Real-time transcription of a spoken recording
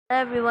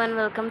Hello everyone,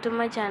 welcome to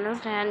my channel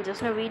Sneha and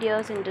jyothsna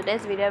videos. In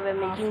today's video we are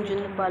making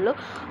junnu,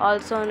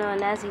 also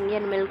known as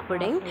Indian milk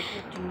pudding.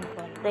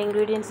 The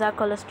ingredients are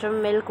cholesterol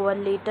milk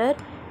 1 liter,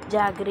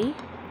 jaggery,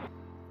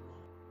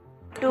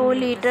 2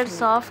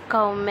 liters of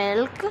cow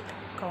milk.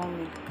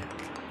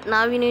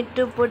 Now we need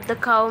to put the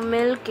cow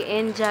milk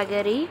in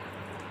jaggery.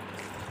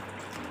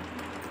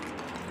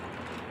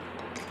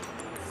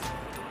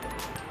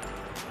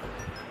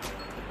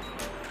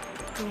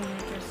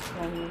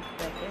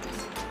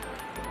 Packets.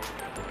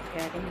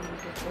 Adding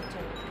into the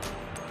jug.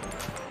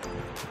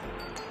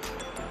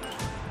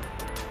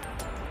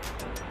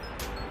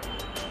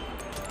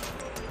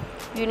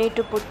 You need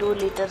to put 2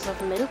 liters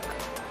of milk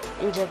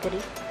in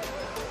jaggery.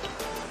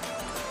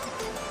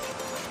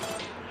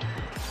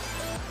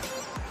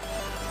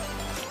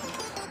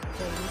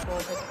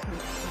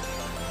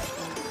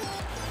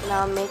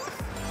 Now mix.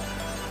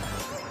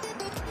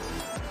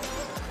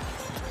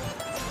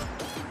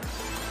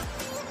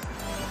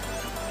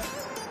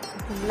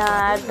 Now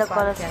add the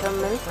cholesterol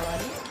milk.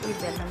 ఈ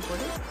బెల్లం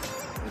పొడి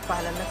ఈ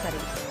పాలల్లో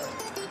కరిగిపోవాలి.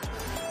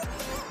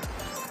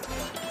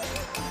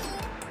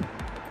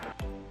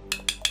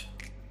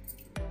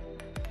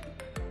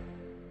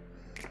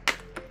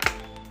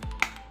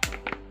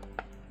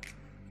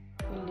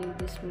 Leave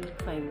this milk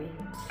 5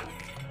 minutes.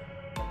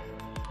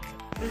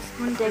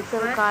 Take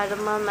some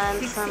cardamom and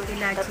some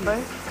pepper.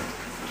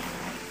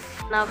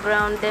 Now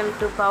ground them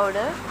to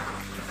powder.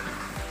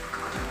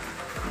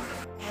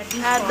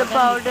 Add the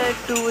powder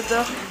to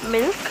the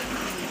milk.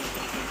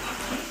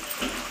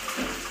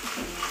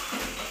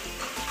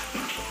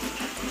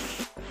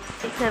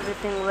 Mix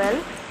everything well.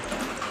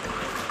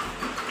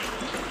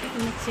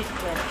 Mix it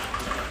well.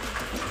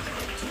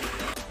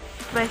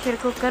 Pressure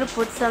cooker,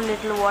 put some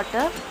little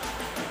water.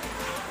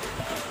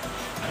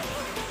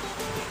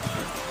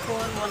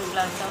 Pour 1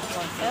 glass of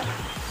water.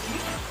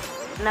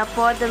 Now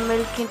pour the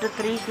milk into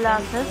 3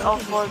 glasses or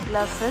 4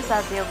 glasses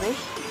as you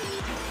wish.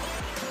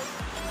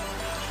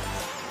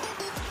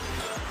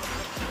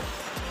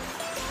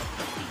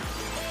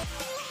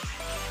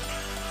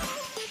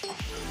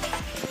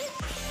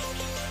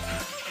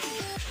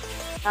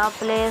 Now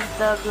place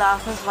the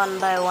glasses one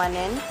by one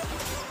in.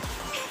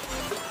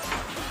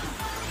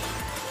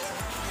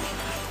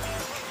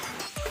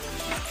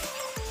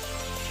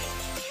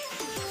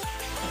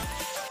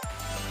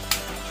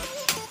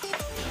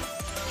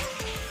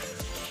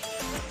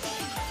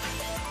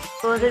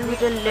 Close it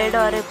with a lid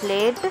or a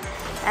plate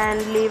and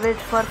leave it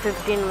for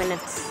 15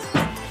 minutes.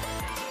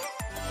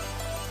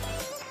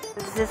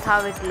 This is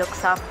how it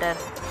looks after.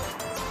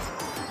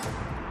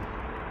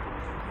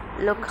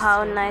 Look how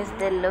nice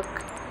they look.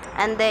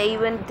 And they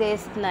even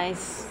taste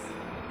nice.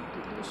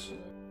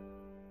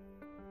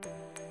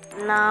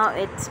 Now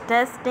it's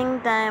testing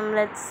time.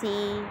 Let's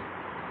see.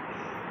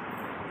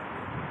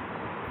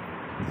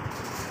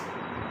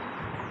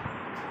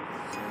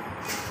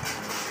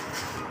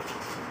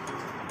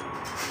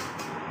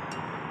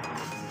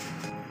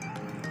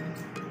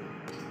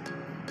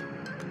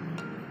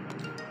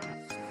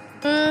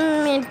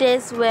 It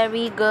tastes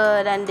very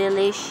good and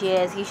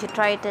delicious. You should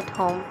try it at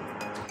home.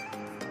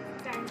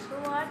 Thanks for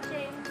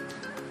watching.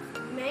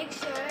 Make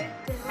sure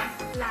to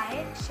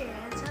like, share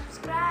and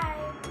subscribe.